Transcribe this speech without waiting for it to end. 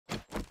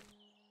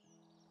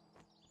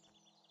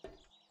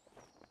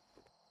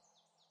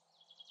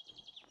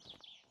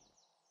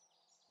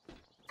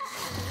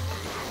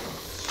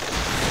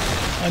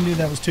knew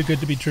that was too good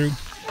to be true.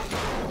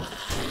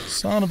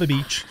 Son of a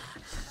beach.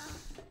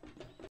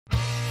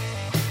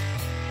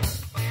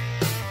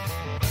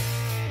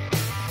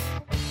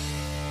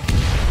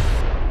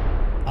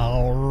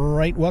 All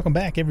right, welcome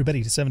back,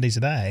 everybody, to 7 Days to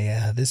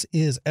Die. This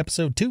is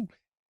episode 2,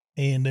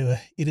 and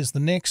it is the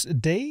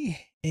next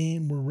day,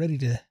 and we're ready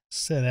to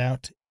set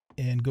out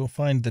and go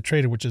find the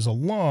trader, which is a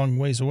long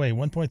ways away,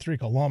 1.3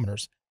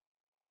 kilometers.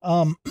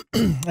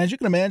 As you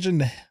can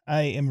imagine,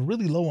 I am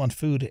really low on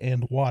food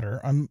and water.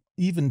 I'm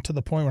even to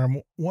the point where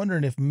I'm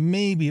wondering if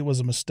maybe it was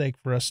a mistake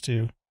for us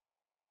to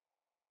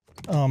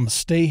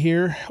stay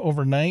here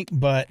overnight,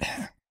 but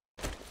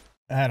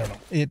I don't know.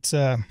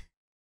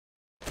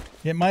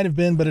 It might have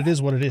been, but it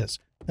is what it is.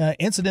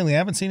 Incidentally, I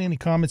haven't seen any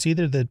comments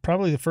either that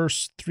probably the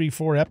first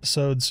 3-4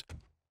 episodes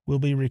will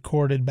be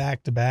recorded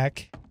back to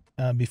back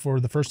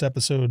before the first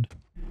episode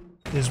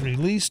is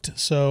released.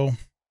 So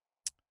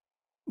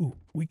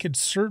we could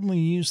certainly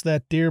use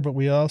that deer, but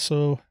we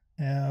also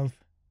have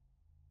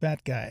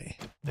that guy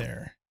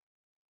there.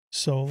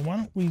 So why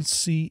don't we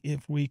see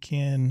if we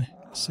can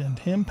send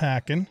him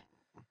packing.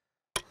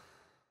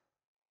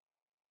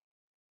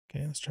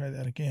 Okay, let's try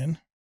that again.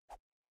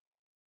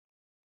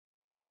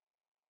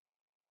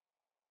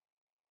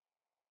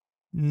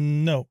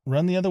 No,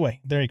 run the other way.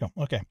 There you go.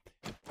 Okay.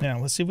 Now,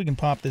 let's see if we can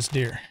pop this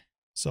deer.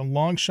 It's a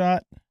long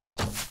shot.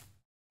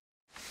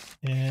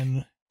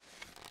 And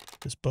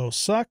this bow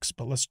sucks,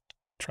 but let's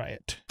try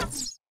it. Okay,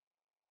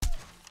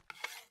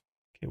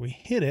 we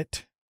hit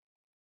it.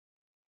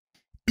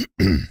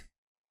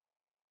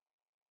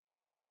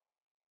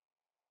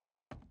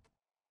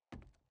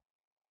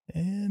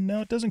 And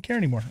now it doesn't care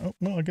anymore. Oh,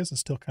 well, I guess it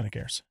still kind of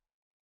cares.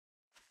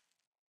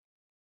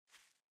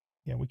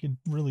 Yeah, we could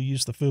really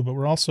use the food, but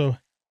we're also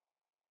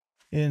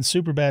in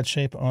super bad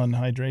shape on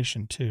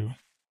hydration too.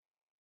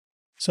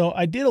 So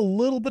I did a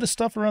little bit of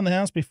stuff around the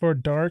house before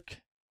dark,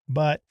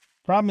 but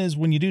problem is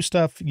when you do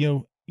stuff,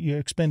 you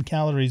expend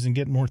calories and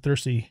get more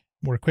thirsty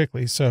more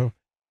quickly. So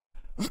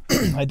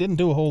I didn't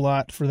do a whole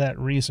lot for that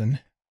reason.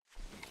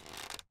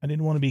 I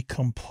didn't want to be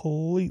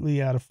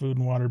completely out of food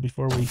and water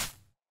before we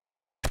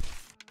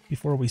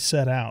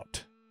set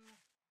out.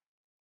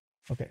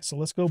 Okay, so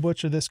let's go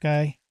butcher this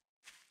guy.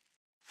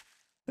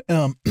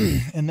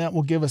 And that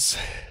will give us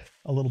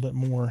a little bit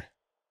more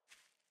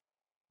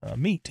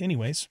meat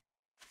anyways,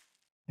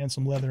 and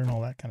some leather and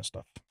all that kind of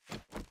stuff.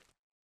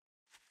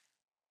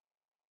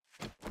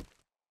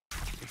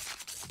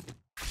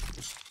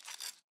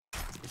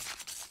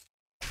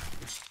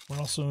 We're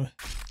also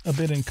a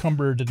bit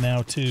encumbered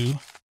now too.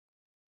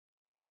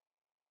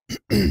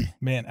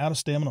 Man, out of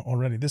stamina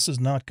already. This is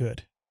not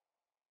good.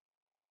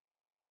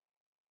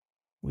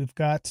 We've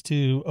got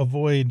to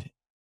avoid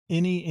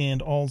any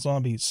and all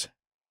zombies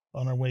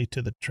on our way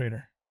to the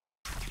trader.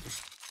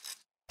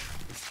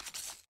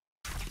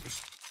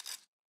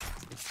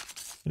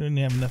 We didn't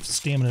have enough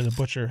stamina to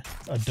butcher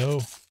a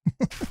doe.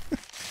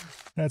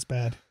 That's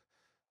bad.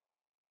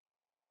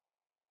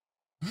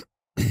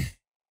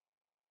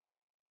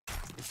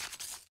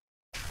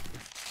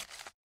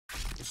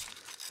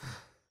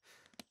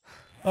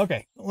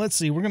 Okay, let's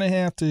see. We're going to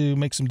have to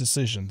make some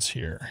decisions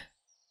here.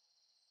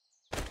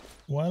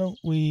 Why don't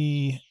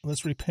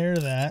let's repair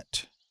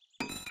that.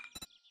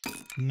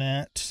 And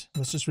that.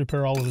 Let's just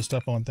repair all of the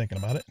stuff while I'm thinking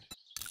about it.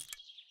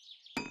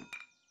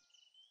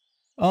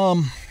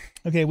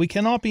 Okay, we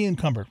cannot be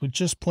encumbered. We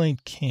just plain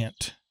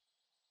can't.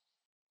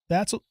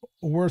 That's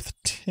worth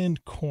 10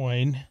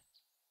 coin.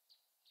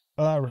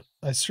 I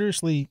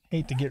seriously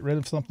hate to get rid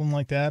of something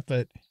like that,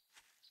 but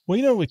well,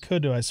 you know what we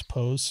could do, I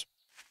suppose.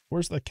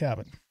 Where's the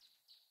cabin?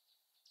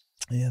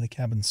 Yeah, the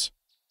cabin's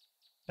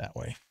that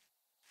way.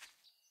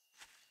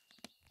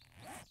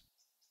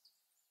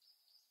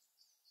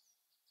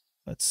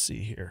 Let's see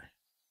here.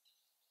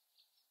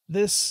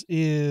 This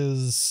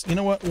is, you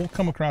know what? We'll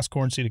come across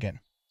corn seed again.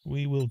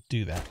 We will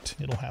do that.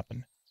 It'll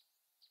happen.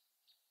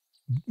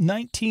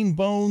 19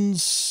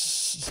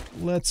 bones.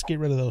 Let's get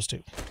rid of those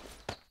two.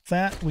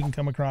 Fat, we can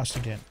come across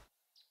again.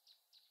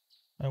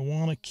 I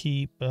want to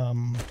keep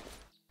the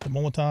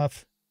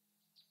Molotov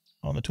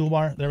on the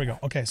toolbar. There we go.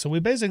 Okay, so we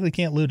basically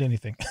can't loot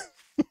anything.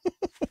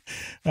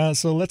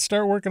 So let's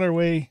start working our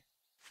way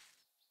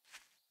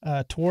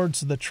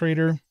towards the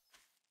trader.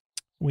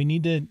 We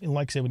need to,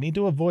 like I said, we need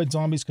to avoid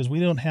zombies because we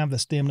don't have the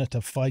stamina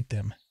to fight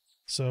them.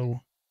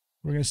 So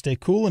we're going to stay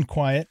cool and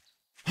quiet,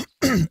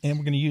 and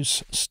we're going to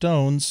use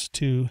stones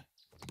to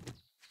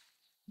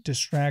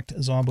distract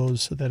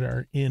zombos that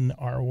are in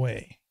our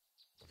way.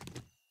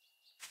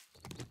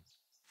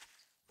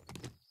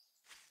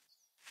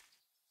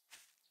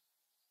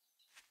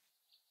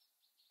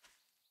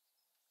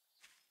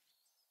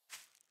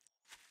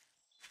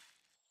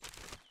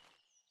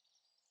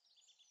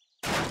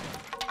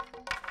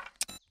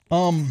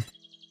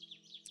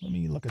 Let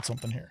me look at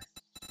something here.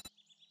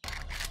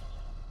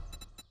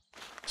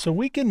 So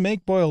we can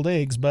make boiled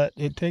eggs, but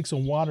it takes a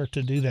water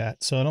to do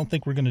that. So I don't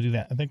think we're going to do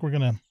that. I think we're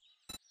going to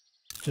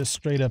just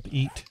straight up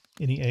eat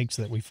any eggs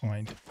that we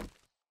find.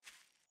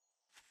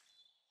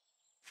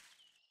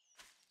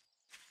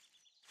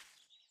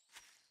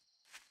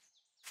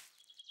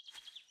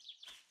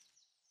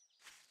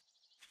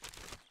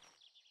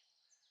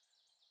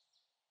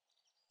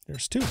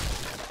 There's 2.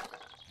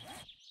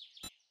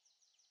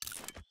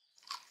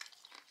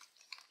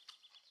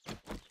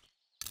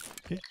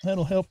 Okay,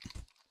 that'll help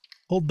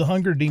hold the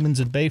hunger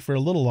demons at bay for a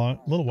little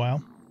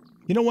while.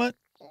 You know what?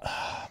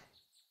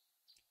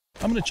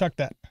 I'm gonna chuck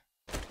that.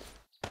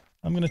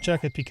 I'm gonna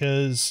chuck it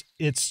because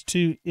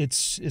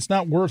it's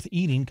not worth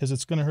eating because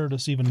it's gonna hurt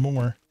us even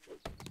more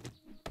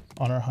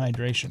on our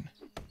hydration,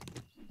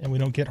 and we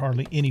don't get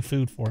hardly any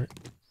food for it,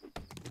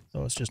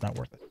 so it's just not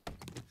worth it.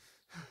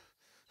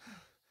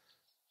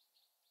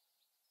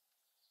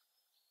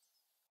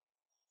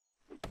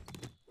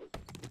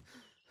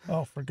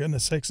 Oh, for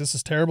goodness sakes, this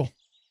is terrible.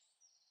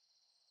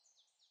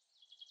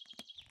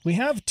 We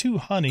have 2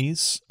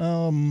 honeys.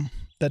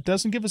 That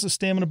doesn't give us a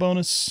stamina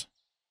bonus.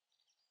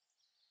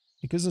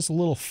 It gives us a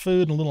little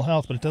food and a little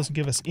health, but it doesn't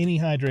give us any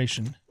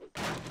hydration.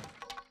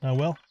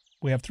 Well,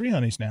 we have 3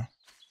 honeys now.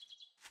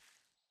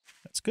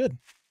 That's good.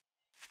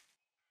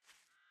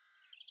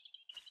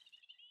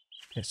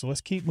 Okay, so let's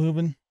keep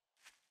moving.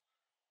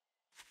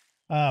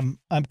 I'm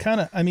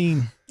kind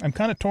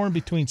of torn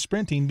between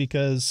sprinting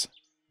because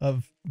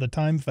of the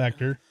time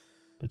factor,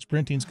 but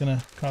sprinting's going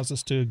to cause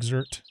us to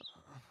exert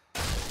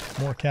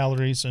more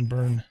calories and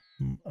burn,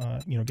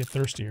 get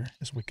thirstier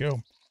as we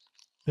go.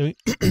 So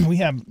we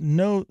have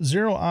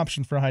zero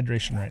option for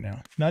hydration right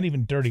now, not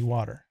even dirty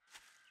water.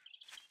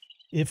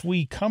 If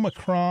we come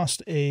across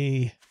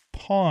a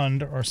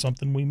pond or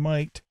something, we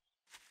might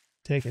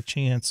take a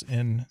chance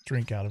and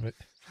drink out of it.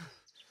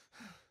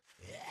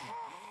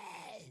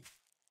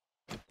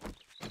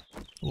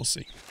 We'll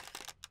see.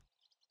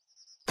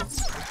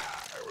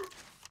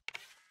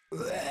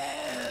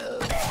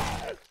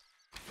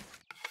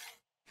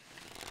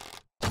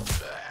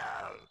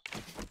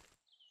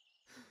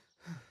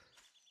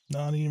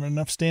 Not even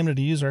enough stamina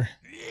to use our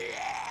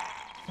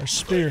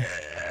spear.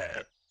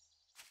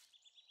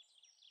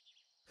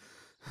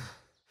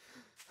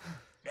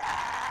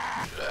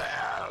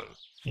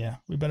 Yeah,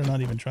 we better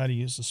not even try to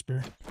use the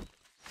spear.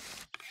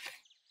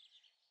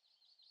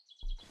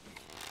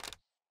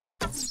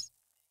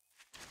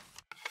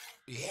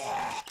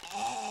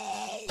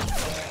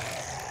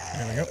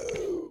 There we go.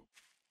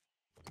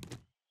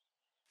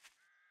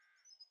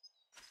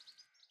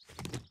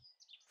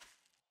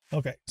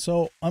 Okay,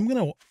 so I'm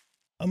gonna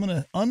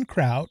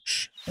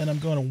uncrouch and I'm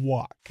gonna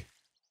walk.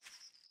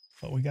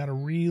 But we gotta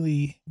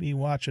really be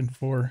watching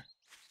for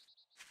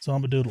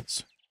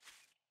zombidoodles.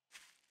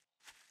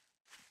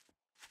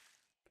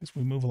 Because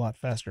we move a lot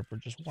faster if we're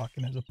just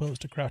walking as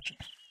opposed to crouching.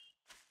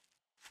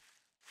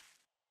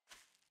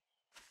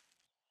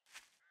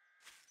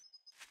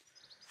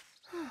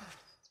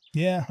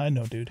 Yeah, I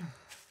know, dude.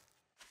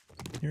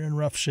 You're in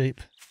rough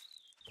shape.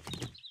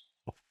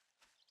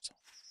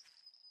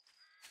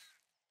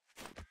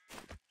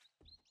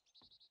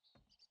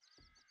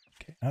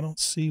 Okay, I don't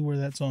see where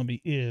that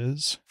zombie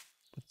is,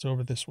 but it's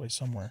over this way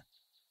somewhere.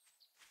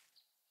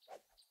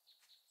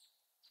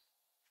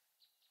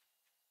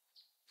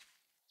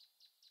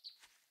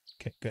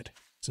 Okay, good.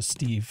 It's a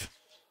Steve.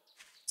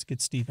 Let's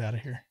get Steve out of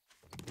here.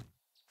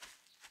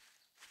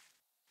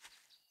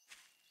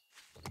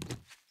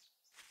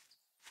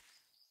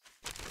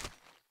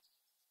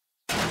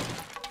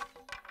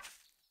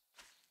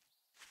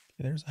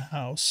 There's a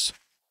house.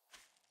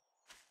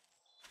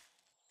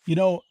 You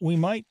know, we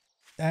might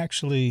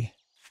actually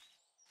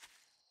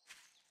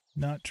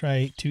not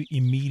try to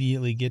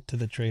immediately get to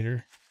the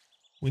trader.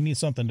 We need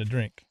something to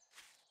drink.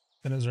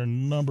 That is our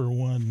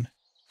 #1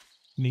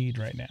 need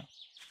right now.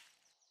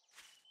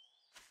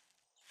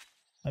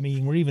 I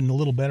mean, we're even a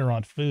little better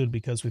on food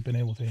because we've been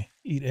able to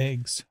eat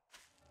eggs.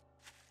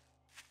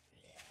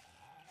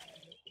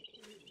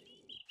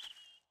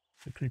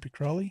 The creepy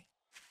crawly.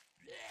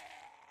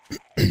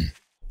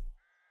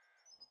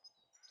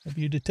 Have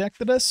you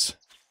detected us?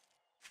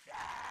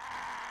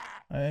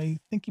 I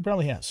think he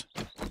probably has.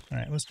 All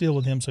right, let's deal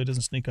with him so he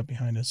doesn't sneak up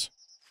behind us.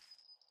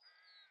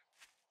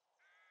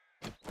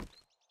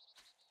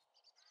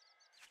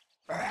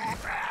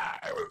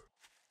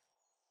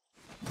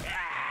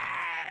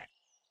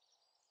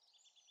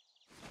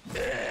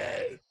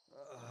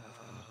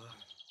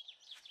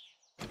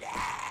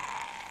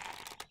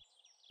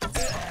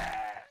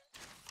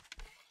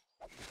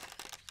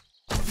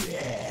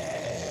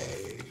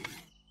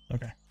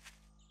 Okay.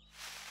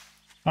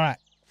 All right.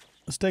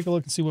 Let's take a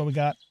look and see what we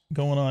got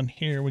going on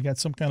here. We got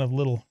some kind of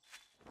little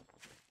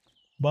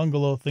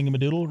bungalow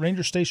thingamadoodle.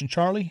 Ranger Station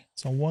Charlie.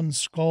 It's a 1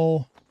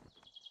 skull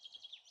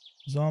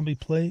zombie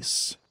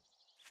place.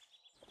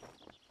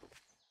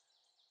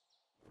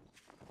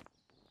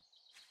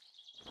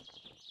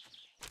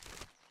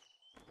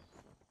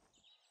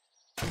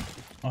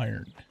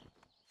 Iron.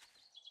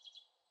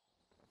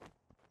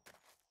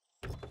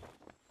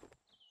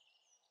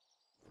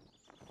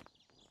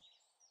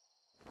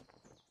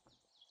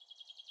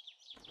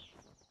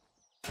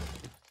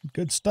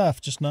 Good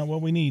stuff, just not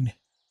what we need.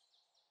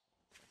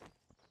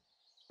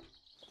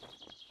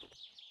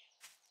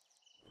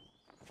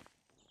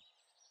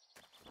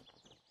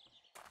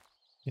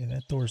 Yeah,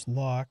 that door's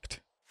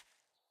locked.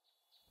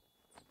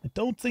 I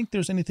don't think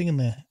there's anything in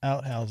the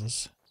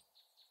outhouses.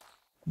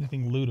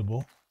 Anything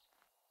lootable.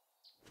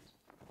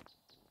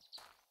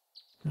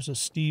 There's a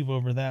Steve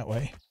over that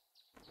way.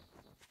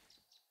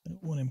 I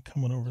don't want him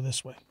coming over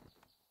this way.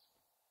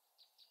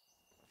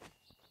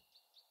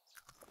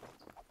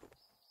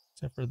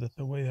 Except for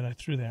the way that I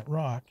threw that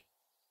rock.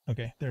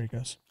 Okay, there he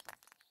goes.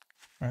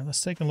 All right, let's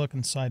take a look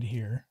inside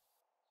here.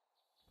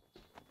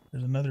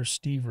 There's another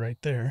Steve right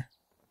there.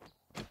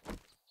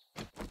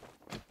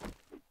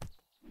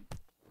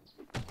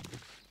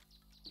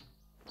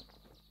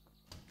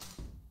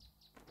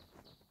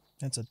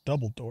 That's a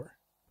double door.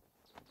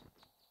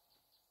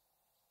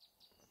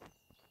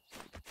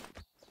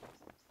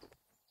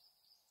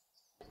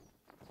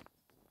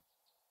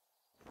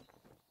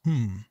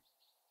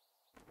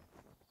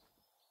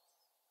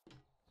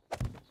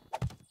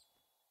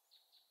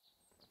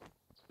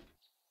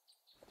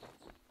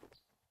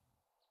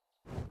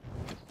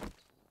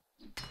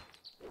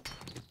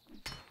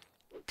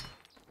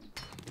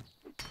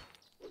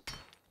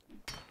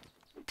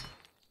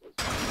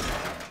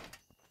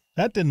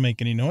 That didn't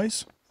make any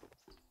noise.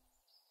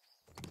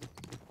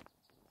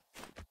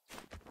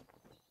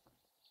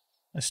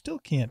 I still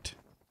can't.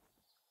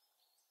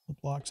 The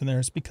blocks in there.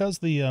 It's because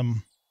of the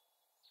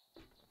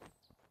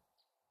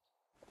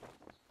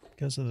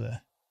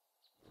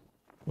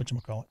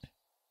whatchamacallit.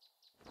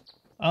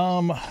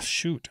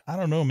 Shoot. I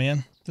don't know,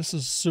 man. This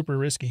is super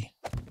risky.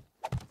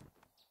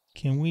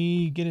 Can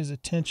we get his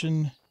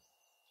attention?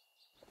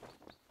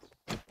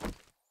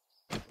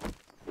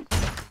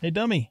 Hey,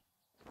 dummy.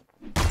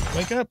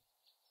 Wake up.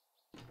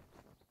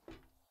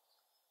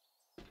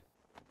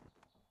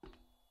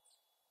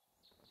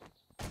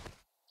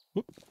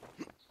 Whoop.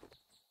 Is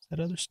that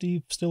other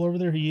Steve still over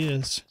there? He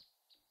is.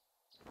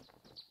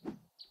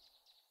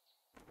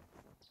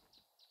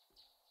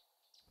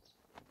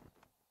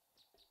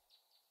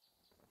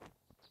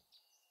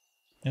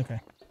 Okay.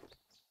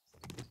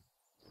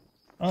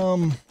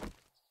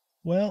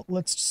 Well,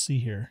 let's see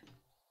here.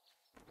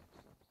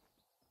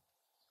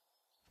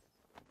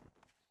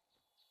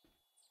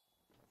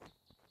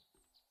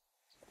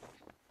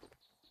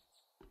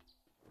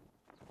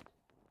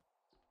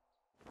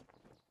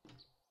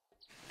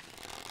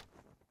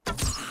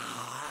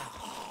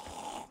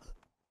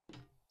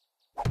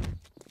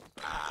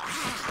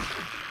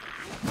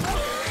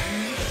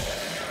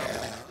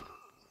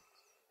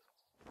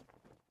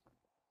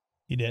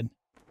 He did.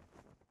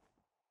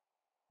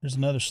 There's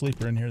another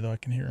sleeper in here, though. I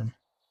can hear him.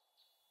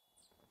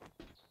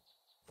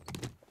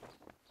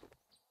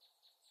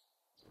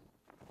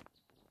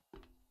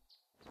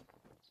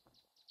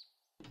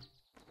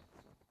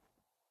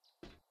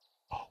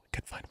 Oh, we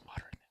could find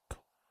water in there.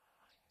 Cool.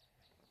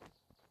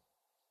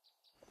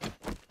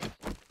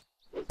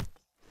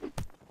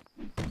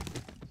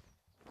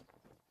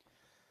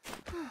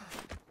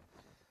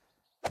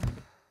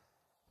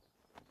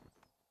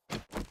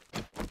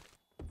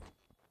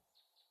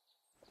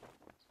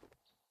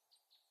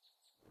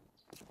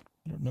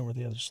 I don't know where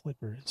the other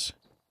sleeper is.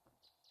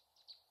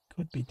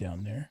 Could be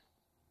down there.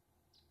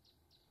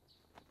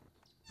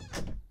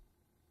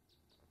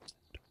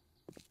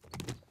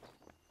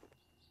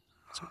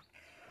 So,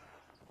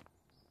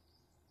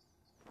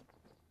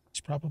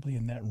 he's probably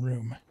in that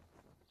room.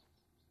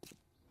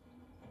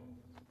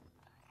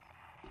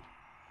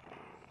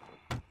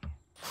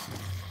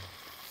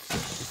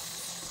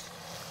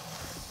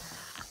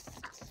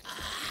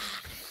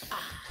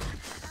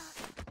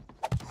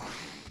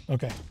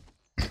 Okay.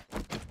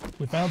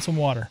 We found some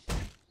water.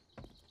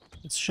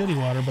 It's shitty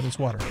water, but it's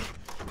water.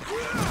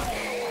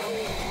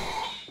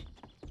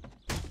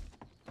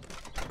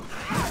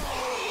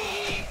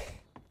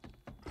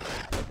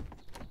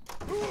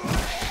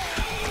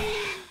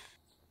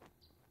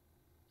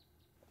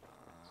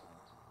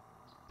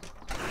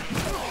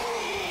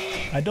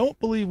 I don't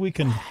believe we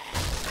can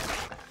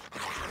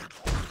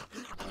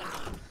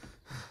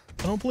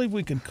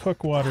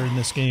cook water in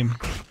this game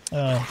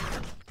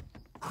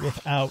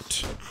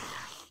without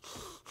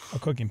a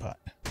cooking pot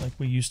like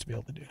we used to be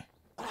able to do.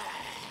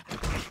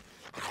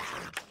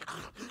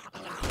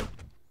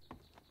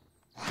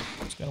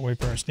 Just gotta wait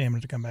for our stamina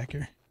to come back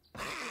here.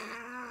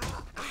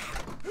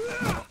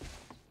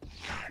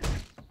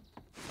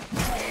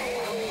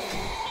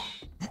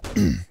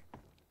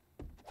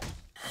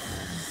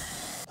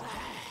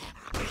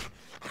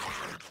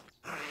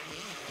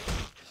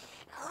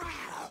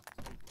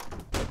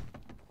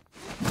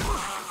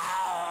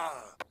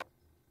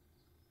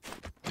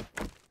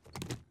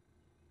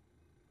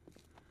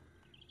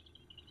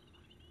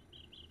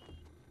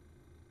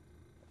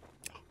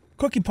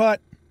 Cookie pot.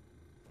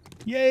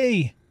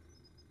 Yay.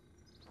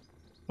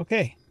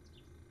 Okay.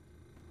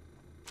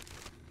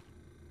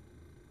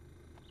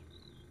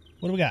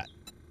 What do we got?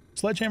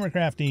 Sledgehammer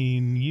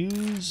crafting,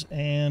 use,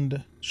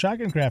 and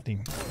shotgun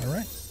crafting. All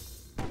right.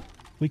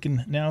 We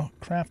can now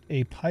craft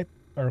a pipe,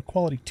 or a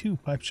quality 2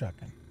 pipe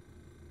shotgun.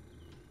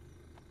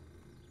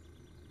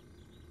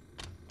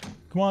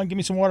 Come on, give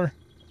me some water.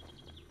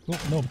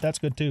 Oh, no, but that's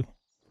good too.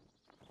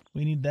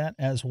 We need that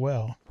as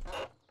well.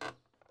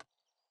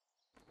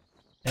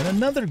 And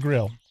another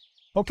grill.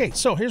 Okay,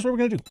 so here's what we're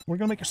going to do. We're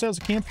going to make ourselves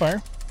a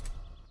campfire.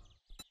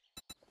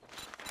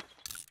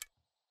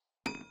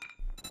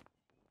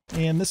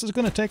 And this is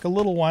going to take a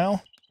little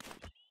while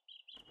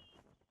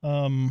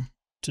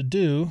to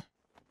do.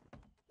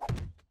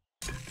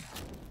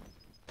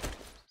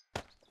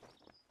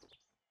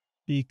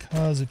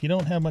 Because if you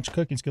don't have much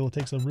cooking skill, it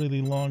takes a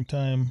really long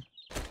time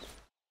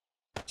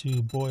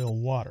to boil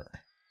water.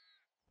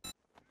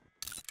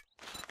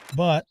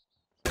 But,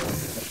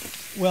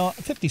 well,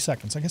 50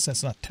 seconds. I guess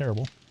that's not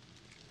terrible.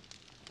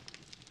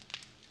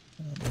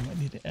 We might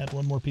need to add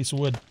one more piece of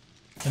wood.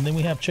 And then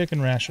we have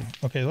chicken ration.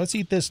 Okay, let's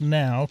eat this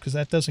now, because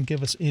that doesn't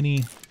give us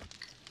any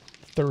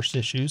thirst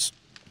issues.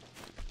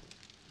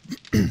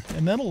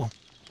 And that'll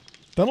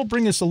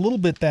bring us a little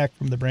bit back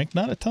from the brink.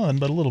 Not a ton,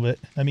 but a little bit.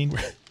 I mean,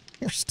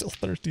 we're still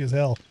thirsty as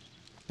hell.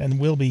 And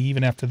will be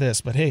even after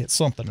this. But hey, it's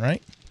something,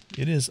 right?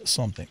 It is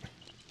something.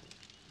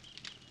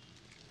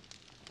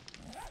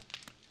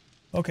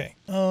 Okay.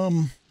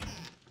 Come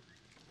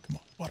on.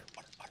 Water.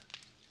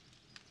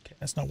 Okay,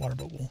 that's not water,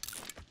 but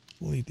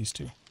we'll eat these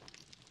two.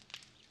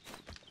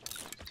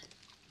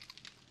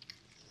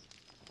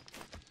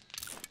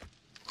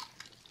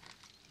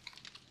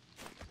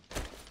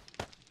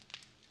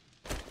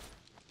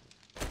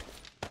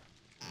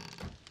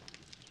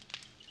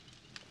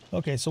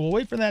 Okay, so we'll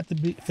wait for that to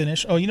be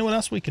finished. Oh, you know what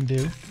else we can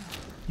do?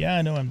 Yeah,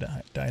 I know I'm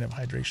dying of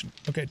hydration.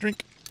 Okay,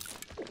 drink.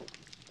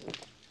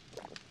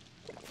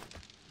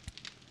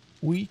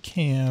 We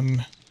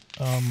can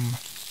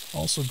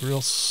also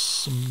grill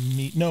some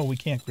meat. No, we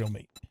can't grill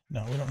meat.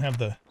 No, we don't have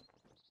the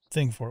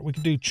thing for it. We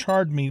could do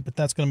charred meat, but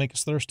that's going to make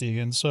us thirsty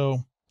again.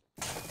 So,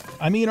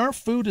 I mean, our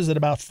food is at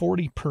about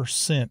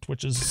 40%,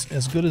 which is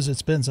as good as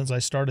it's been since I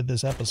started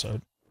this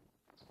episode.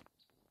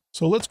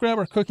 So let's grab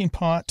our cooking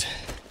pot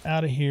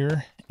out of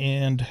here,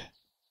 and I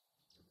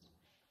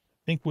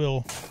think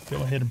we'll go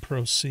ahead and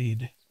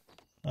proceed.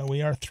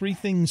 We are 3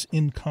 things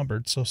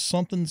encumbered, so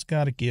something's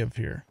got to give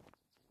here.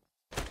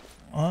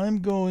 I'm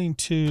going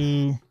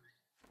to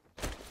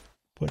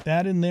put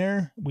that in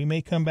there. We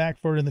may come back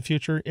for it in the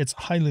future. It's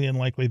highly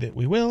unlikely that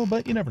we will,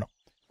 but you never know.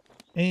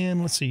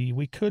 And let's see,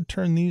 we could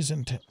turn these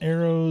into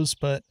arrows,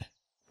 but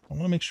I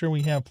want to make sure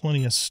we have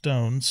plenty of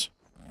stones.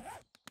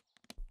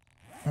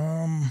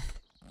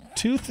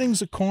 2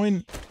 things a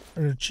coin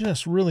are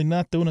just really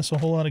not doing us a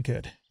whole lot of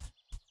good.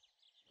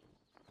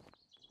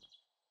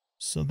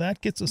 So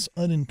that gets us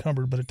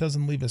unencumbered, but it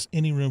doesn't leave us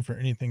any room for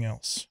anything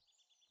else.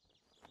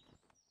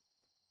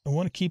 I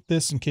want to keep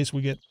this in case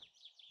we get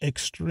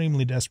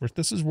extremely desperate.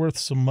 This is worth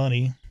some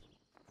money,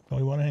 so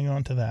we want to hang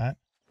on to that.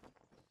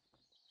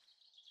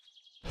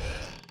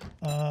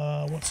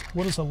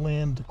 What does a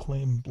land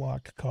claim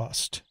block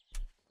cost?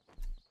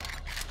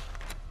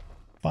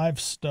 5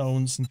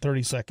 stones in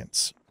 30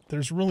 seconds.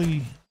 There's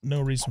really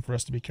no reason for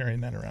us to be carrying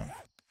that around.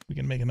 We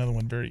can make another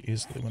one very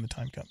easily when the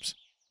time comes.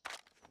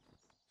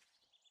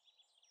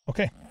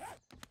 Okay.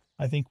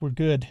 I think we're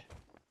good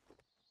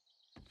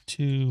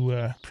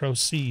to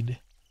proceed.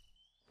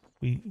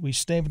 We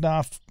staved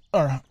off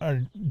our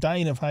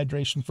dying of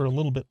hydration for a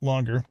little bit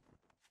longer,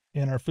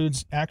 and our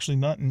food's actually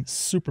not in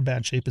super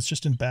bad shape. It's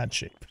just in bad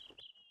shape.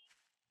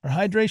 Our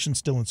hydration's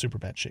still in super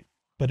bad shape,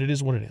 but it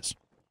is what it is.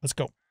 Let's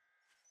go.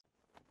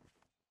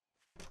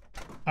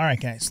 All right,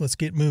 guys, let's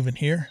get moving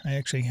here. I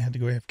actually had to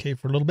go AFK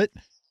for a little bit.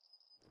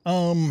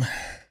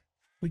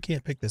 We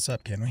can't pick this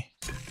up, can we?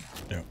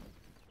 No.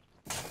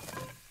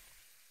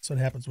 That's what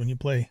happens when you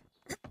play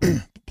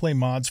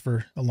mods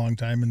for a long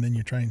time, and then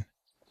you try and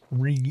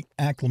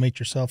reacclimate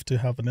yourself to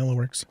how vanilla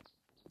works.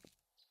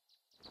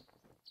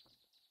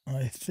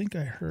 I think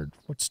I heard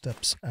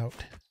footsteps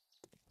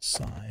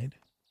outside.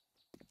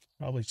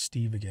 Probably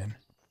Steve again.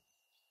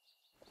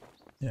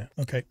 Yeah,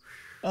 okay.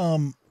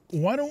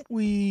 Why don't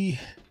we...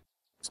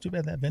 It's too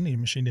bad that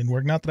vending machine didn't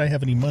work. Not that I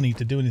have any money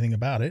to do anything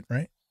about it,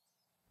 right?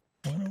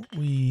 Why don't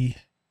we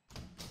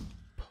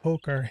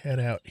poke our head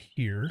out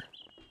here?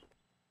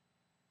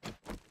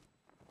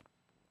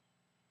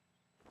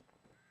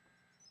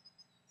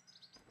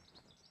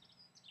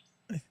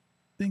 I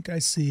think I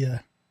see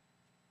a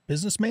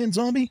businessman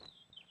zombie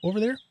over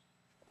there.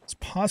 It's a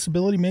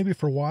possibility maybe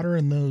for water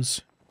in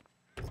those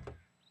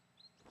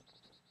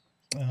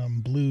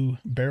blue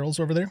barrels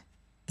over there.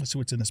 Let's see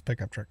what's in this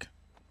pickup truck.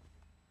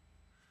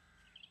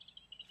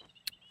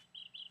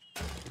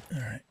 All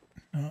right,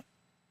 not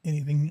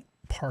anything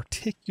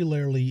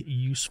particularly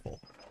useful.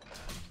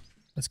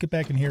 Let's get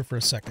back in here for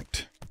a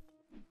second.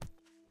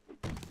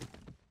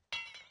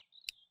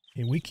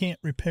 Okay, we can't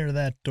repair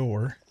that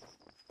door.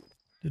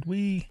 Did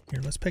we?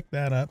 Here, let's pick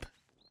that up.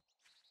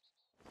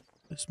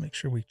 Let's make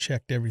sure we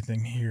checked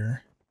everything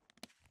here.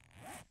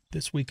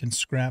 This we can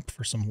scrap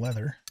for some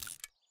leather,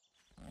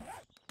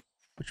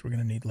 which we're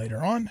going to need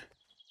later on.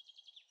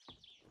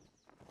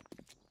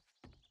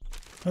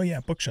 Oh yeah,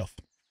 bookshelf.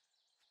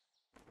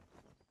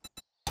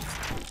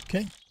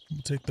 Okay,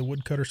 we'll take the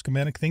woodcutter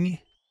schematic thingy.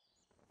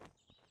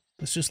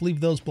 Let's just leave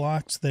those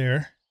blocks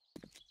there.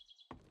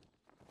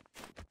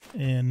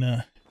 And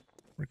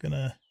we're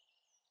gonna...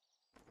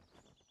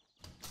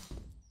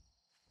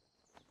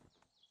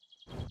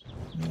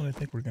 You know what I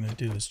think we're gonna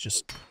do is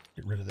just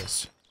get rid of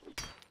this.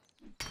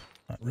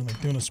 Not really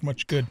doing us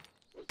much good.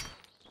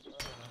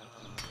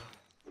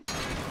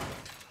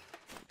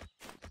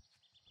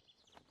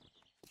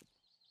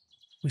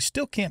 We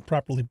still can't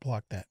properly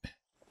block that.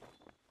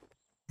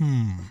 I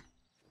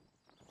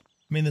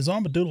mean, the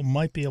Zombadoodle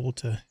might be able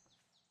to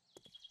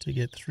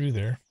get through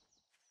there.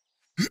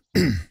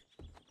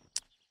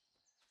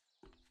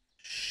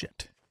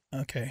 Shit.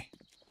 Okay.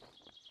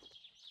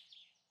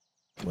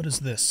 What is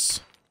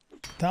this?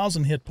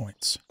 1,000 hit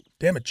points.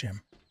 Damn it,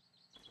 Jim.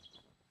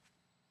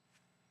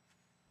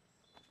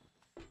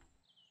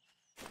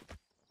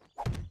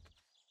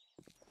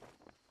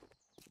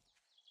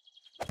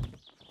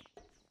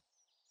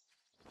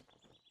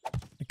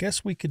 I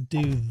guess we could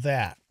do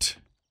that.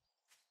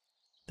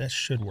 That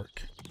should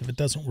work. If it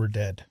doesn't, we're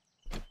dead.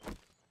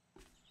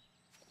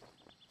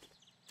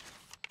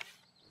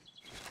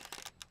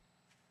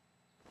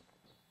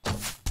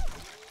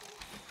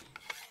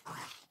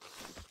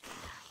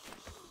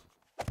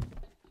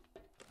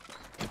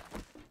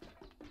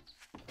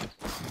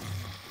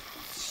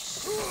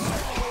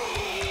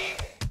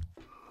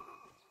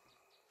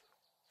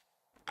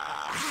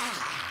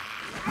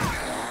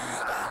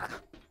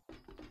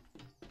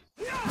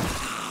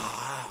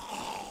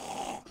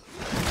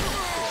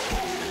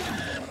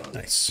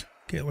 Nice.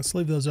 Okay, let's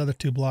leave those other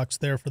 2 blocks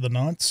there for the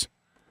nonce.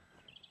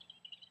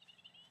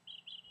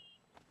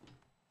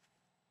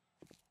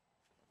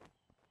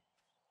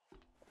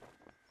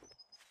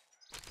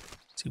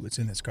 See what's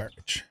in this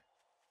garbage.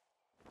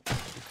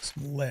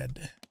 Some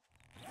lead.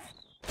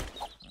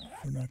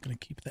 We're not going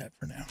to keep that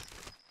for now.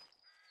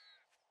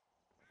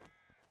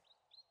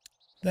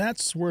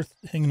 That's worth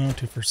hanging on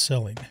to for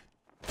selling.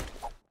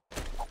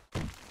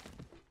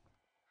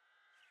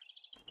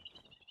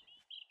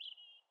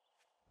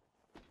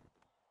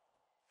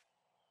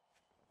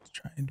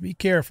 Trying to be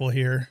careful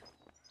here.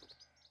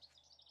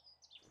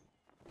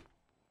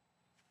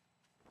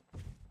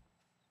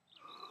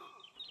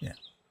 Yeah.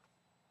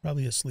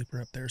 Probably a sleeper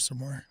up there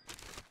somewhere.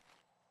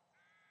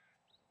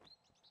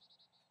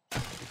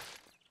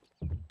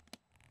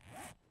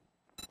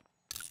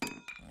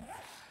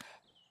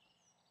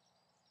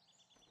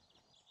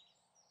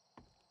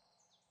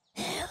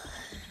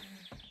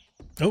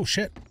 Oh,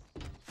 shit.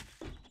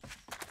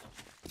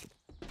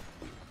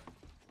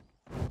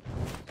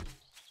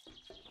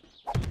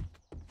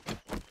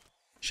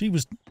 She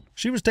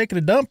was taking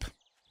a dump.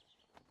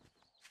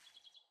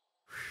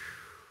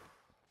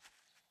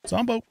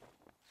 Zombo.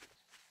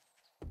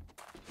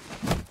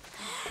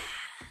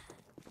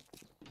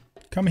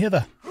 Come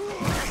hither.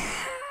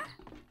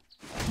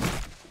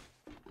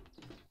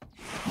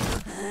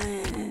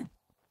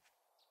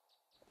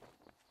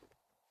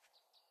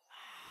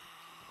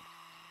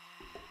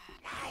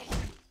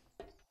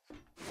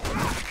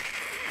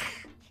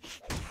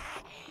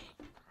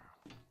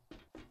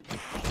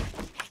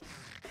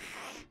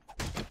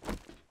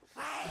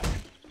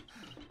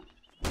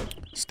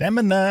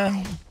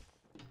 Stamina.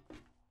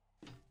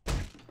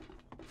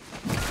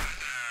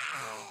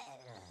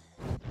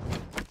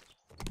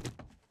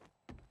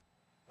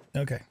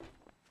 Okay.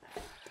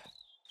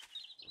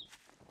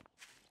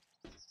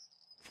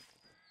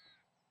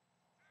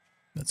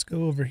 Let's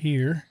go over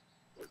here.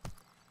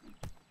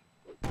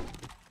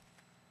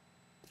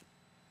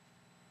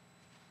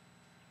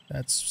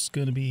 That's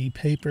going to be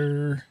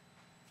paper.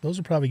 Those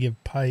will probably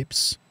give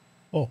pipes.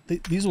 Oh,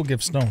 these will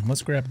give stone.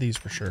 Let's grab these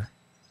for sure.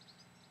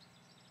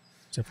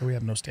 Except for we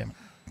have no stamina.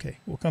 Okay,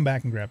 we'll come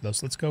back and grab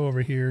those. Let's go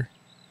over here.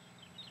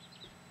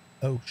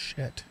 Oh,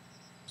 shit.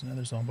 There's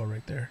another Zombo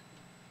right there.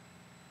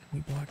 Can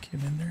we block him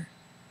in there?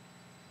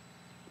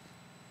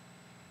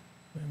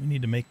 We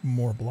need to make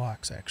more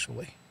blocks,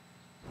 actually.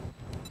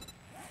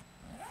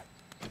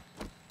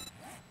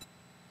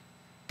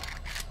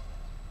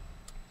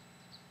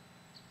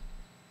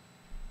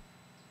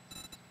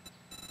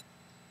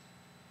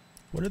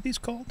 What are these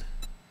called?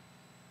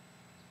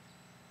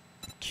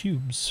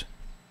 Cubes.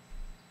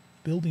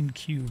 Building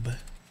cube.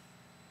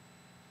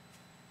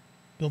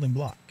 Building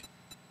block.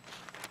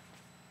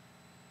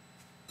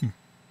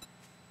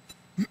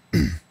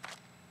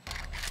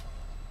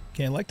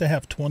 Okay, I'd like to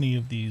have 20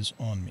 of these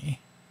on me.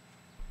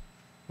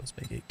 Let's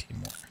make 18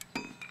 more.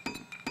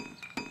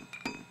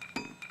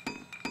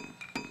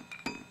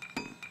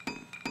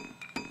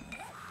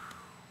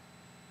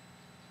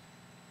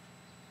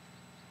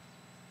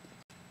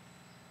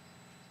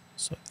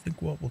 So I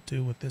think what we'll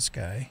do with this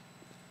guy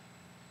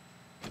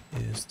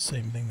is the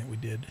same thing that we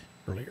did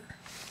earlier.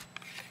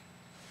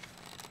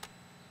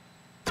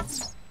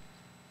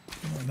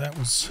 Oh, that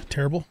was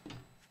terrible.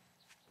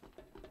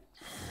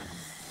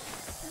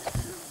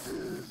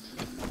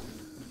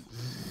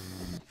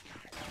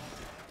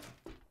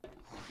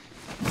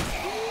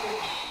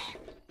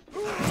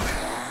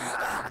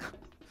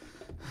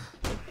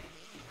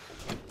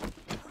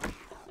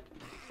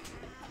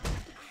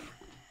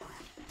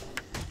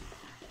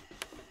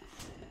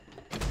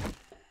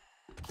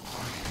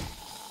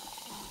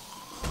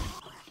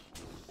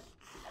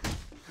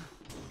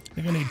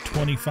 I think I need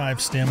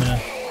 25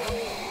 stamina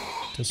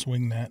to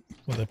swing that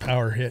with a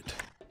power hit.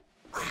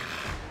 Oh,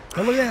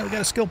 look at that. We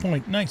got a skill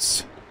point.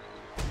 Nice.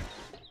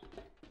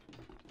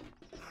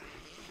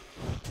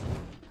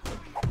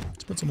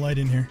 Let's put some light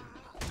in here.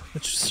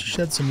 Let's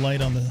shed some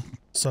light on the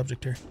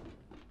subject here.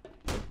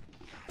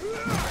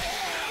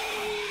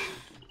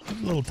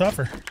 little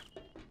tougher.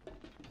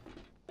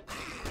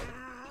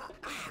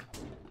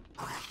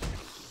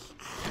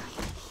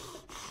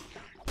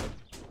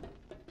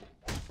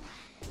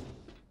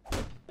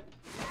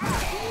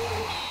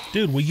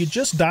 Dude, will you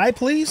just die,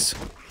 please?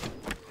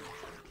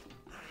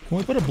 Can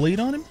we put a bleed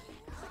on him?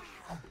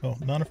 Oh,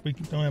 not if we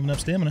don't have enough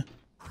stamina.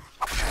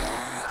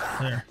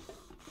 There.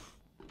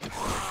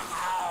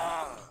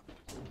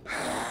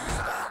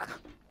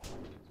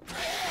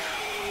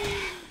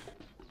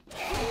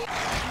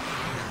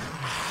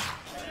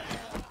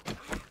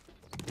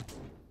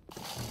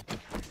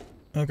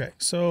 Okay,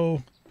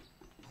 so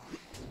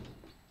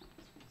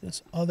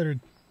this other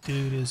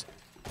dude is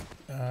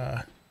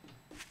okay.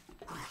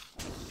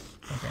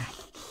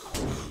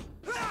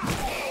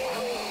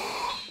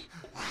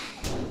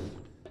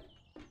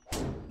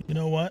 You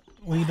know what?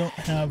 We don't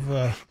have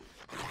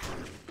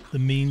the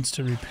means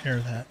to repair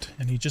that,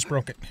 and he just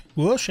broke it.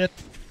 Whoa, shit.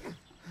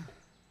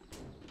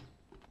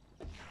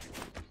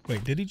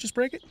 Wait, did he just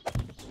break it?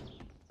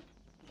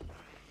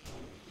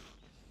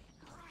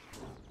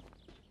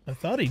 I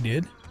thought he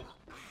did.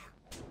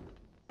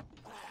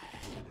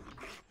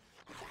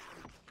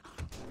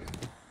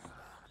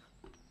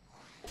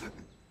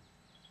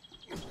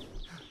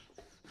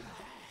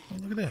 Oh,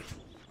 look at that.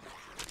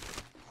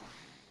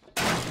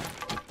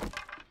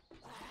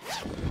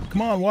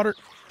 Come on, water.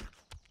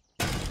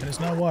 And it's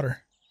not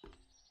water.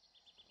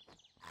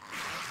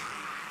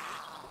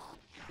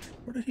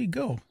 Where did he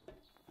go?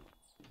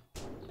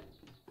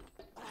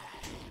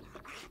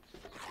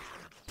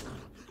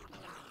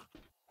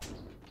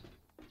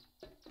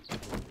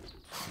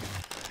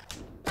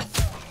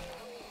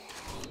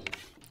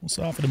 We'll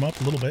soften him up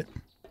a little bit.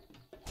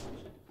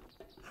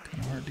 Kind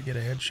of hard to get a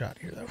headshot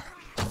here, though.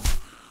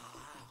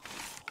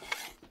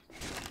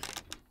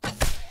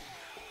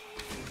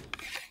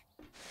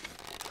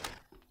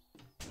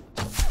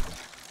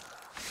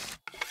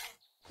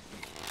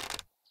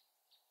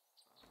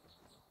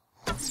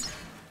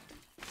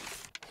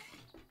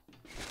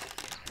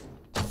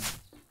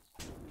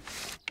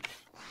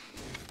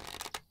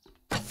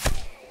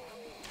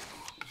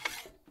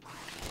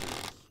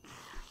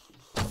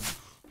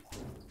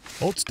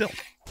 Hold still.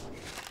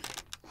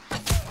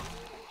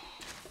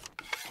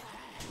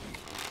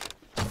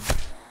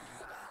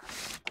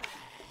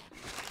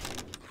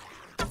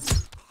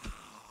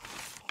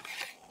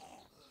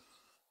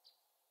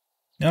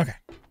 Okay.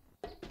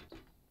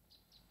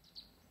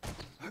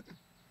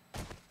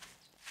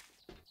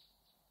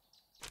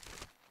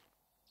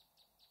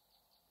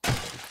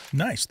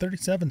 Nice,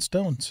 37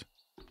 stones.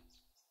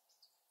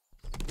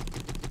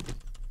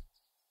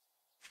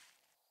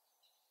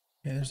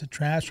 Yeah, there's the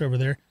trash over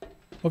there.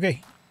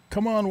 Okay,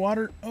 come on,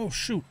 water. Oh,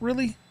 shoot,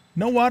 really?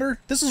 No water?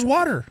 This is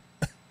water.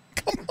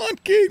 Come on,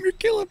 game, you're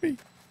killing me.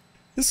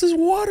 This is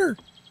water.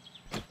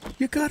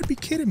 You gotta be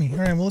kidding me. All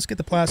right, well, let's get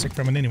the plastic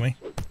from it anyway.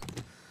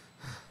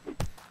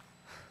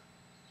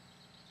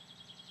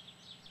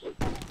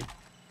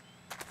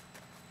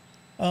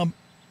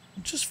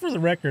 Just for the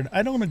record,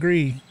 I don't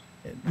agree.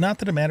 Not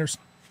that it matters.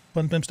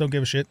 Fun Pimps don't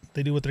give a shit.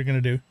 They do what they're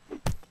gonna do.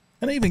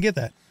 And I even get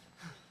that.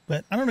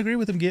 But I don't agree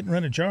with them getting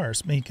rid of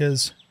jars,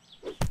 because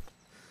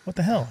what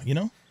the hell, you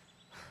know?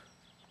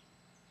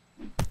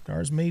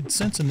 Jars made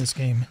sense in this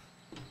game.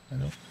 I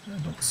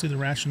don't see the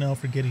rationale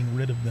for getting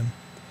rid of them.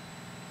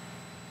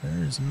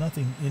 There is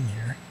nothing in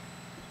here.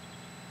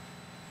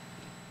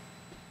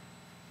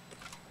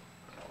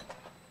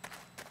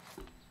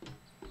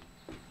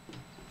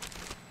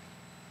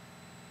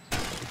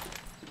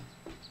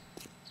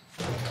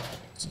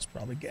 This is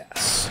probably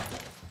gas.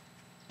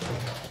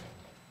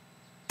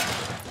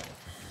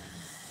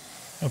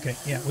 Okay,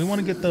 yeah, we want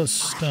to get those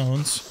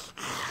stones.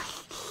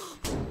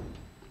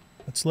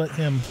 Let's let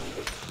him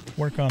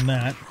work on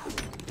that.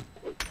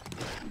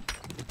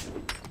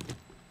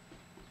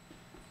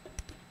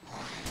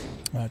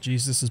 Oh,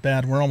 geez, this is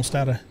bad. We're almost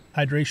out of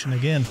hydration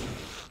again.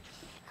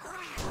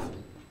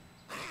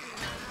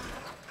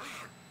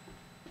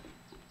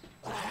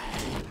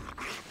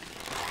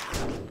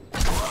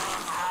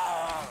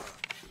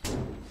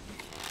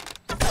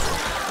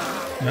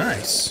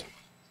 Nice.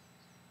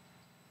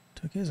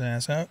 Took his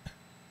ass out.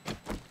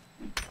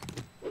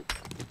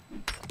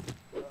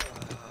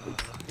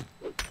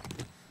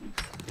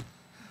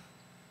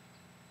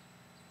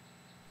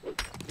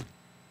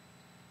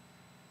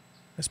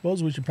 I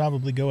suppose we should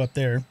probably go up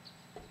there.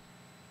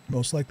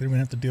 Most likely we're going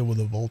to have to deal with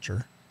a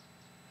vulture.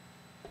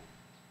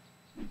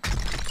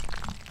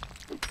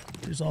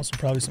 There's also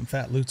probably some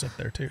fat loots up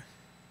there too.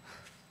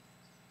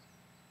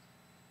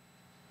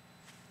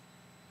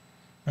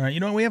 Alright, you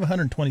know what? We have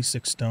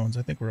 126 stones.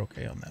 I think we're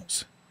okay on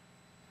those.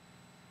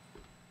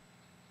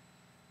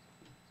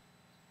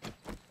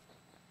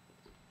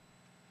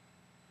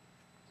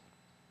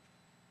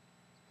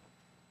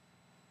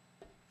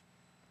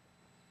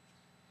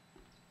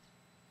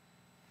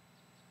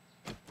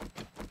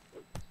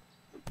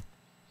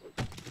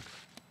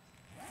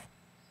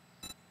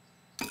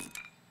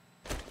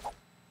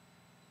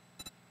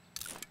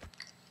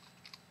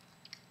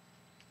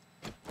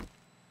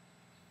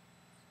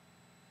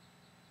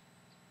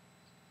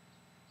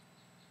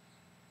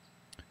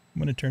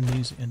 I'm going to turn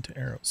these into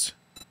arrows.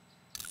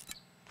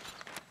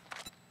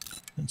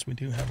 Since we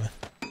do have a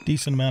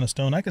decent amount of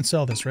stone. I can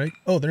sell this, right?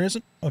 Oh, there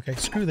isn't? Okay,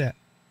 screw that.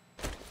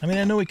 I mean,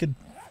 I know we could...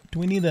 Do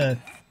we need a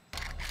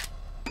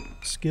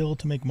skill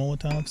to make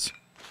Molotovs?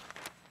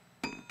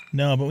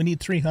 No, but we need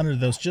 300 of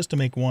those just to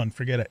make one.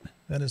 Forget it.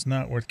 That is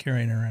not worth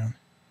carrying around.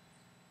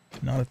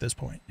 Not at this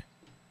point.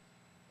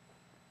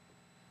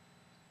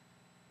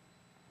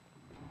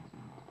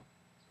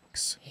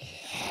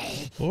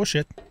 Oh,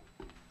 shit.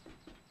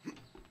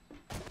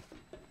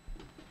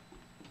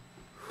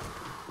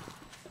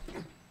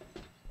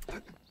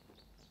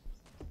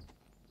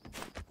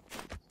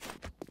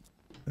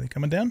 Are they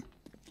coming down?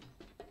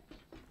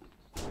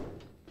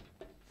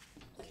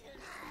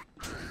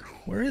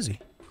 Where is he?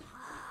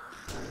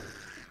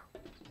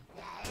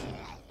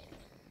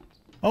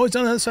 Oh, he's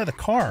on the other side of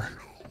the car.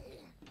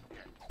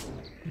 I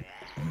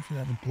wonder if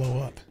that would blow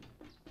up.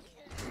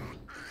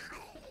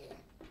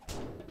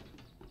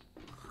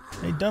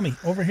 Hey, dummy,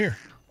 over here.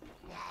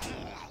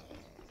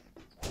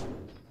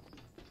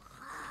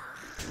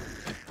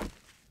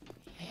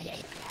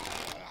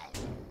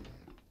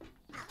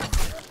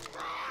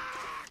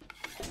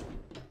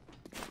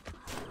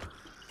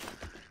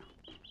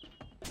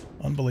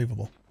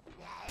 Unbelievable.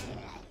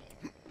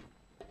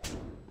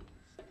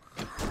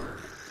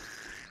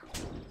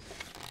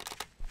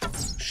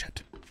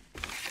 Shit.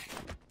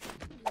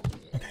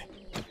 Okay.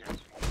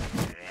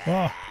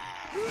 Oh.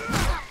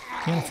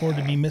 Can't afford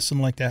to be missing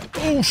like that.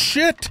 Oh,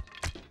 shit!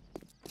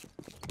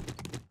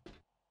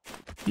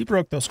 He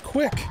broke those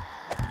quick.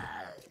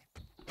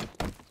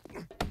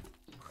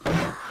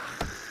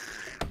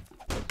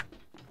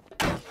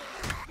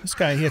 This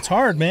guy hits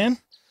hard, man.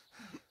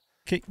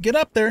 Okay, get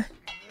up there.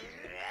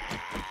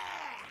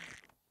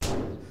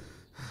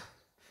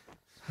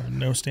 I have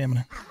no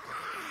stamina.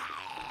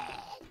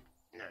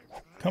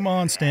 Come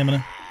on,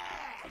 stamina.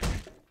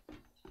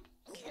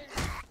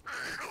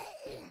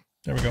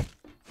 There we go.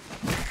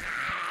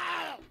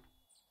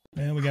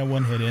 And we got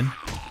one hit in.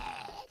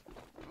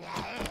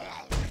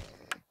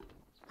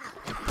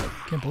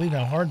 Can't believe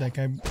how hard that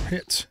guy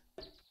hits.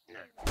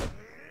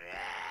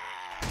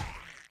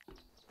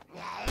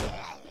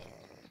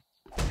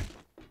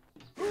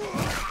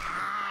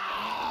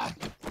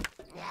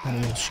 Got a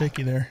little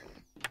shaky there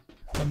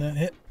on that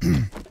hit.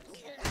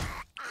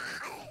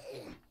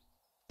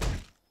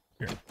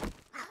 Here.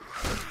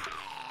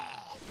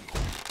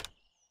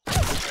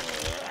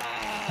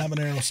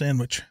 Habanero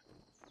sandwich.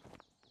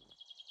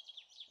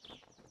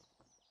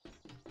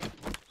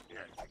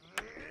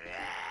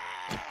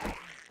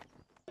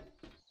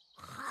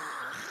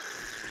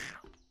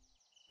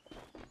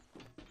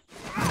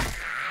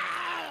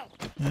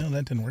 Well,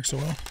 that didn't work so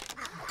well.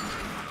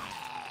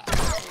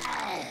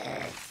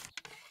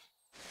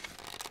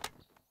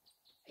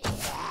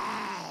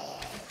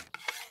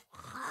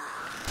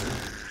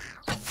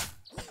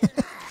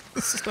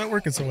 This is not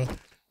working so well.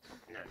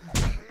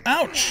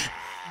 Ouch!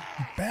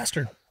 You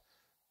bastard.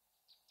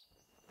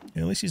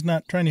 Yeah, at least he's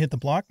not trying to hit the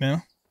block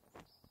now.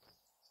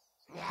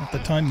 Have to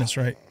time this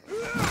right.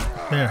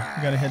 There,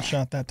 we got a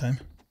headshot that time.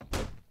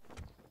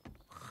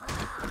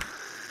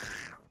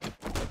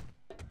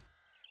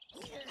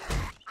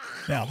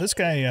 Now, this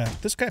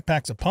guy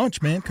packs a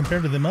punch, man,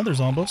 compared to them other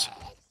zombos.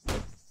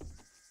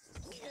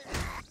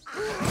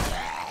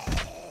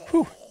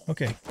 Whew.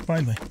 Okay,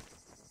 finally.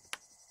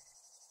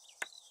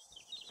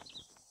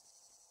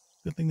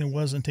 Good thing there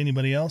wasn't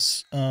anybody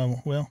else.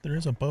 Well, there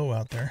is a bow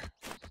out there.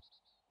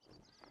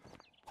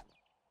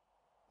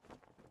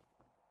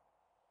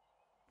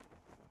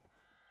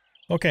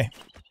 Okay.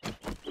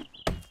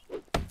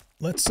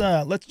 Let's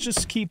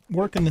just keep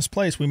working this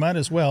place. We might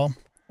as well.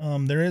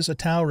 There is a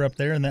tower up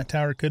there, and that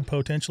tower could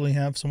potentially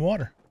have some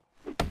water.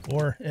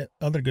 Or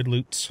other good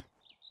loots.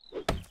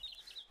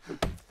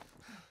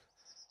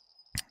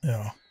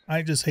 Oh,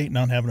 I just hate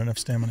not having enough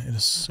stamina. It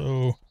is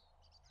so...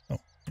 Oh,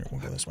 here, we'll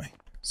go this way.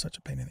 Such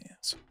a pain in the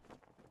ass.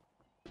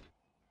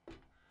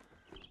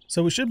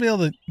 So we should be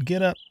able to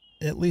get up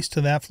at least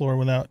to that floor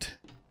without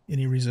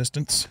any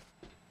resistance.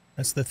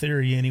 That's the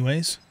theory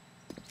anyways.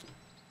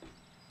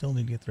 Still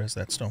need to get the rest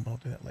of that stone, but I'll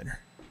do that later.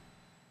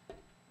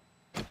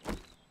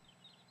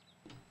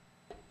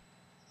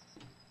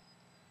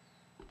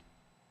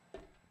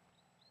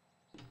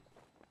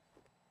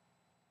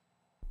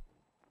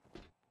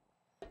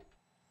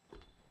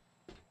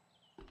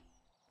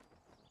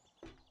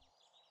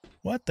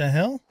 What the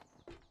hell?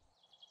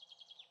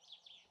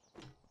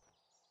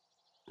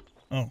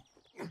 Oh.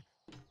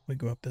 We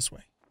go up this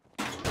way.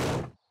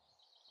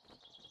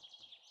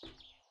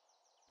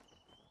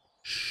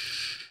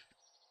 Shh.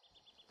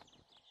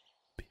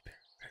 Be very,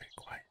 very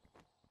quiet.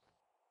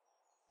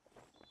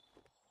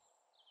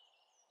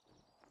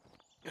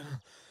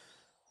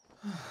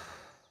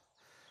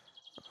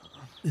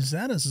 Is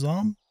that a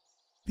zombie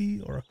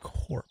or a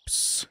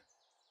corpse?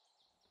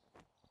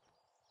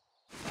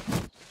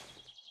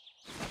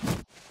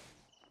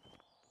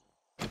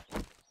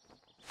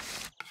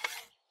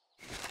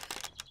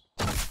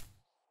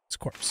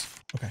 Corpse.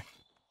 Okay.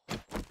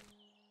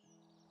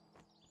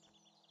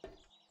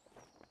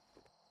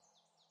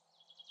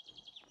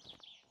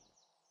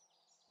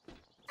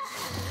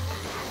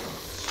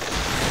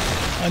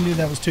 I knew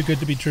that was too good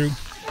to be true.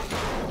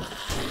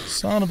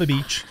 Son of a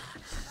beach.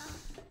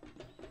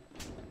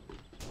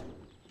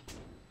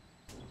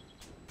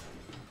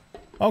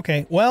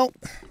 Okay, well...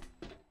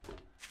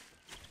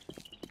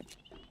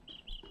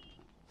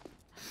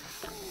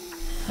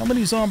 how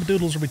many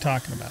zombidoodles are we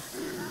talking about?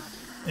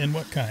 And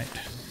what kind?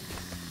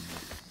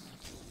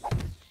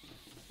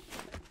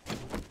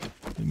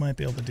 We might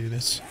be able to do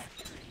this.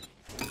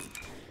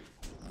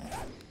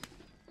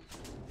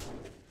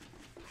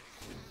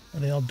 Are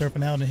they all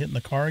derping out and hitting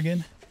the car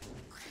again?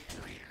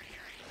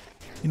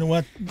 You know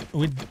what?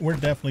 We're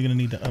definitely going to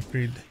need to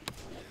upgrade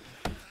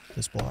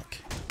this block.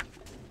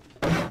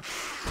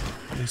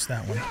 At least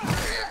that one.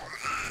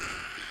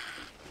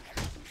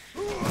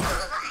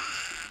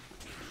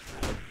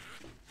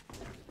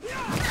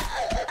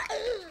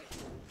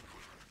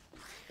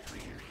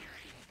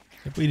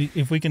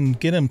 If we can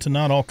get them to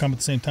not all come at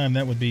the same time,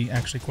 that would be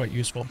actually quite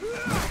useful.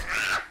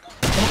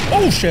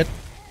 Oh shit!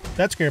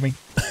 That scared me.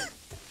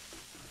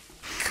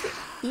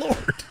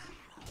 Lord.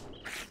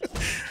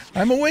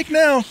 I'm awake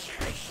now.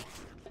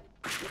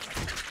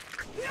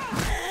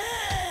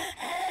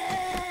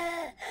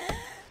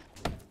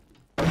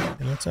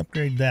 Okay, let's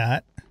upgrade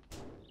that.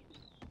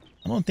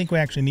 I don't think we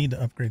actually need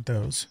to upgrade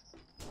those.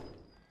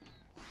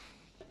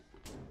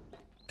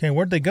 Okay,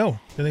 where'd they go?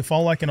 Did they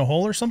fall like in a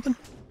hole or something?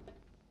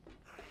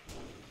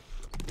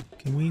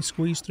 Can we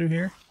squeeze through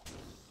here?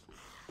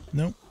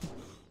 Nope.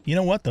 You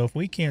know what, though? If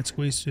we can't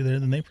squeeze through there,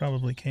 then they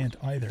probably can't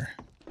either.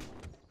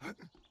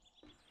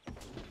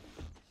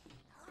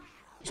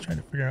 Just trying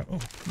to figure out... oh,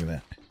 look at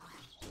that.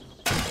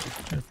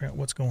 Trying to figure out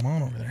what's going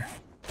on over there.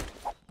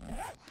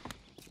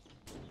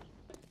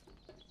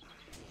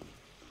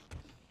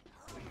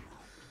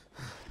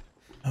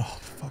 Oh,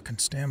 fucking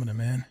stamina,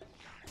 man.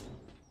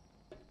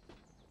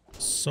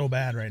 So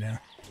bad right now.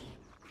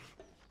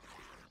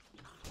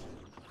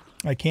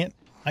 I can't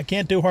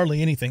do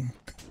hardly anything.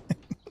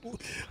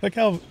 Look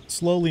how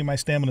slowly my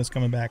stamina's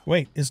coming back.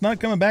 Wait, it's not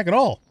coming back at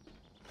all.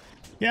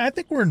 Yeah, I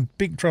think we're in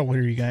big trouble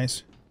here, you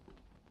guys.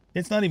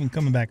 It's not even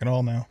coming back at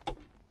all now.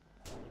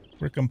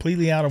 We're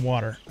completely out of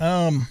water.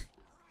 I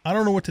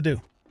don't know what to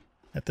do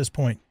at this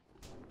point.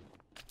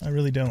 I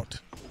really don't.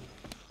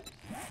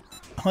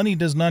 Honey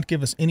does not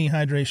give us any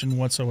hydration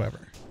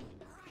whatsoever.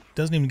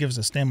 Doesn't even give us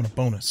a stamina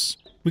bonus.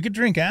 We could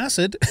drink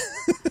acid.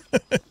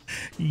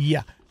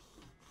 Yeah.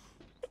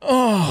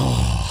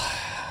 Oh.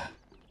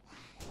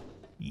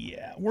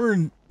 Yeah,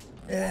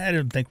 I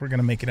don't think we're going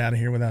to make it out of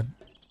here without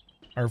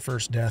our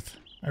first death.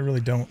 I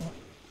really don't.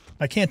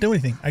 I can't do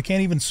anything. I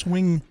can't even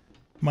swing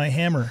my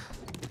hammer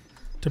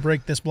to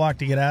break this block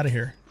to get out of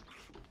here.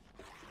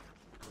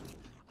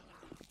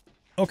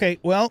 Okay,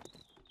 well,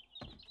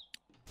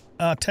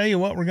 I'll tell you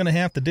what we're going to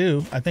have to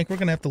do. I think we're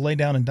going to have to lay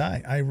down and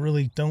die. I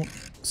really don't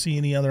see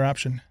any other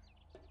option.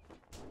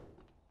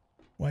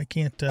 Why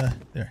can't,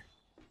 there.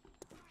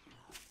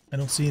 I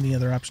don't see any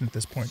other option at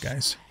this point,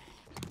 guys.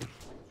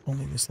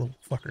 Only this little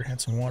fucker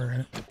had some water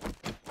in it.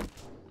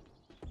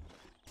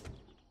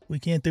 We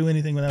can't do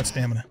anything without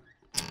stamina.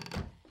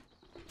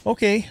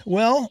 Okay,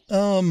 well,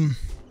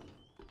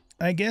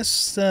 I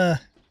guess,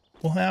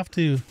 we'll have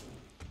to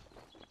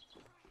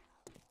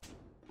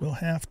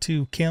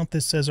count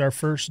this as our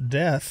first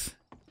death.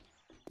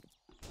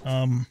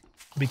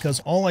 Because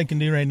all I can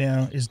do right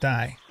now is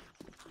die.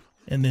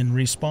 And then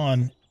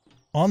respawn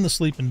on the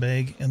sleeping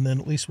bag, and then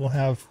at least we'll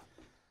have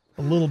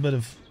a little bit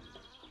of,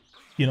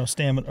 you know,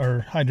 stamina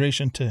or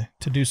hydration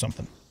to do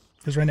something.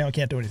 Because right now I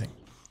can't do anything.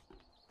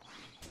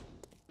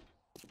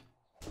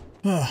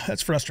 Oh,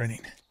 that's frustrating.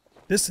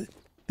 This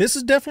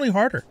is definitely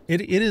harder.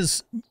 It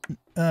is.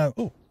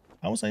 Oh,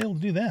 how was I able to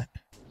do that?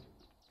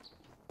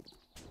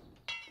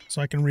 So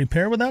I can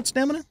repair without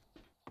stamina?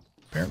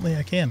 Apparently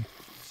I can.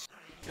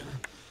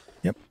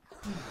 Yep.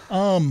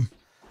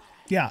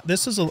 Yeah,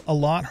 this is a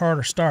lot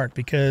harder start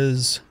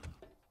because,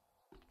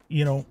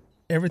 you know,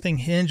 everything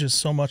hinges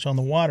so much on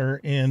the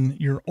water, and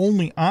your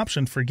only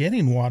option for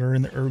getting water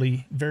in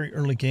the very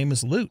early game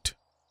is loot.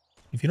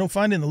 If you don't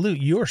find it in the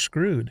loot, you're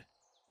screwed.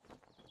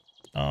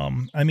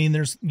 I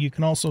mean, you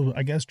can also,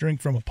 I guess,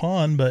 drink from a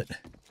pond, but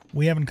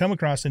we haven't come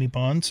across any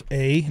ponds.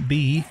 A,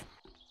 B,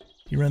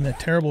 you run that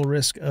terrible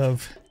risk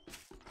of...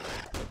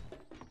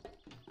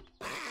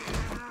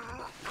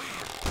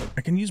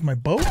 I can use my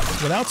boat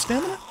without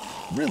stamina?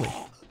 Really?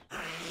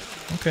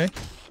 Okay.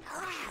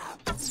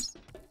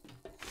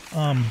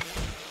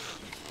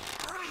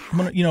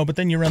 You know, but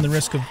then you run the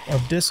risk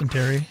of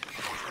dysentery.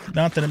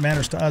 Not that it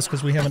matters to us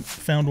because we haven't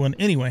found one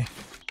anyway.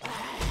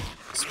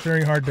 It's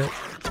very hard to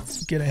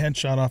get a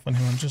headshot off on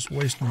him. I'm just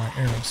wasting my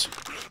arrows.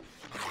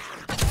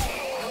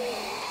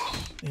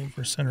 Aim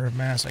for center of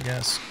mass, I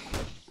guess.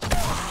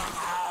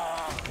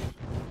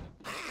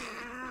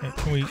 Okay,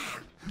 can we...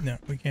 No,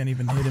 we can't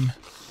even hit him.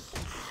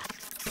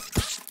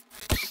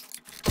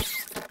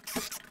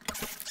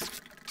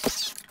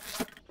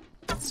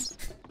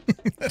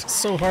 That is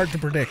so hard to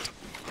predict.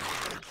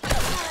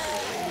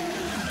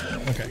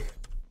 Okay.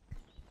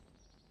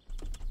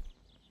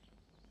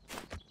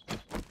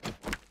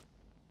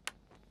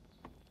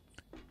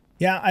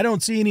 Yeah, I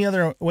don't see any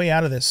other way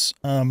out of this.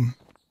 I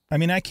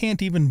mean, I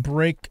can't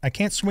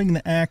swing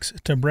the axe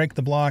to break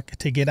the block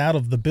to get out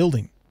of the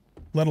building,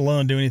 let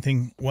alone do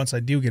anything once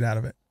I do get out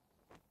of it.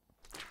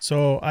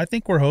 So I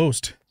think we're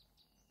hosed.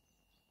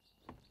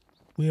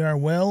 We are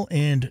well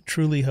and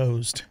truly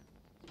hosed.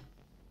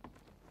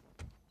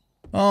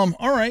 All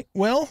right,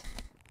 well.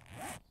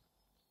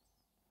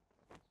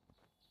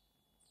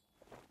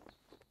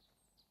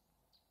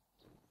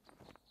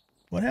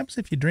 What happens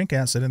if you drink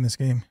acid in this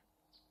game?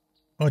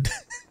 Oh,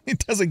 it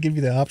doesn't give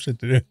you the option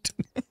to do it.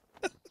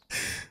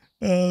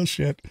 Oh,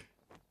 shit.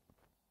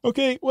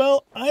 Okay,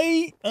 well,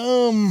 I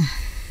don't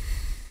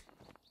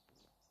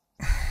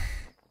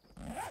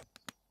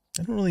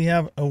really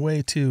have a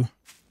way to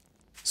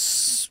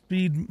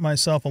speed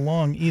myself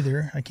along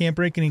either. I can't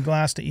break any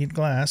glass to eat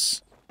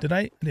glass. Did I?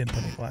 I didn't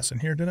put any glass in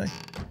here, did I?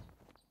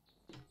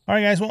 All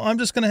right, guys, well, I'm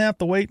just going to have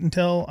to wait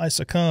until I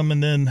succumb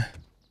and then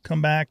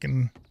come back,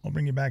 and I'll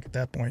bring you back at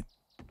that point.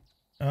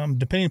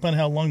 Depending upon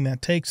how long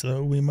that takes,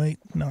 though, we might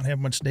not have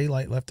much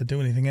daylight left to do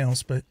anything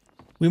else, but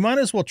we might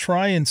as well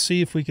try and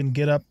see if we can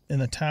get up in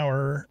the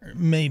tower.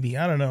 Maybe.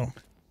 I don't know.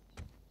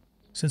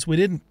 Since we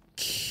didn't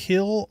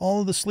kill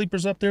all of the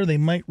sleepers up there, they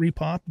might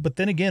repop. But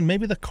then again,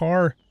 maybe the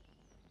car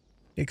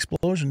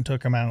explosion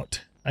took them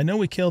out. I know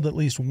we killed at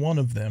least one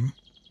of them.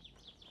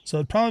 So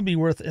it'd probably be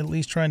worth at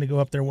least trying to go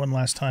up there one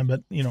last time.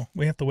 But, you know,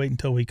 we have to wait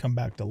until we come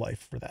back to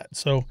life for that.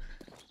 So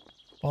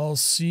I'll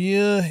see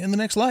you in the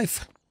next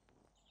life.